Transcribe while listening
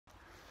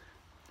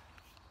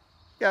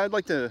Yeah, I'd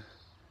like to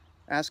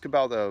ask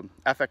about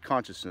affect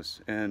consciousness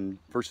and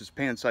versus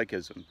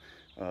panpsychism,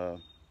 uh,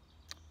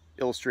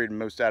 illustrated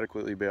most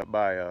adequately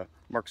by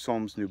Mark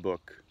Solms' new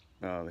book,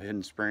 The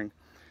Hidden Spring,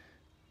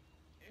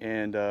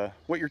 and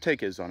what your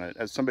take is on it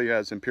as somebody who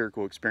has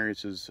empirical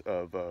experiences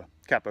of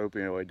kappa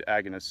opioid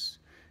agonists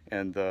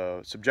and the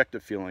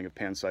subjective feeling of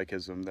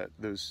panpsychism that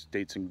those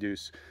states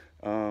induce.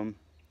 Um,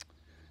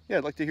 yeah,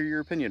 I'd like to hear your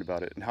opinion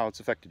about it and how it's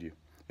affected you,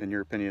 and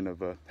your opinion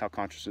of how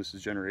consciousness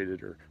is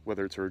generated, or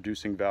whether it's a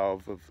reducing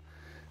valve of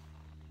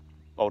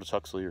Aldous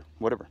Huxley or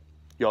whatever.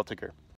 Y'all take care.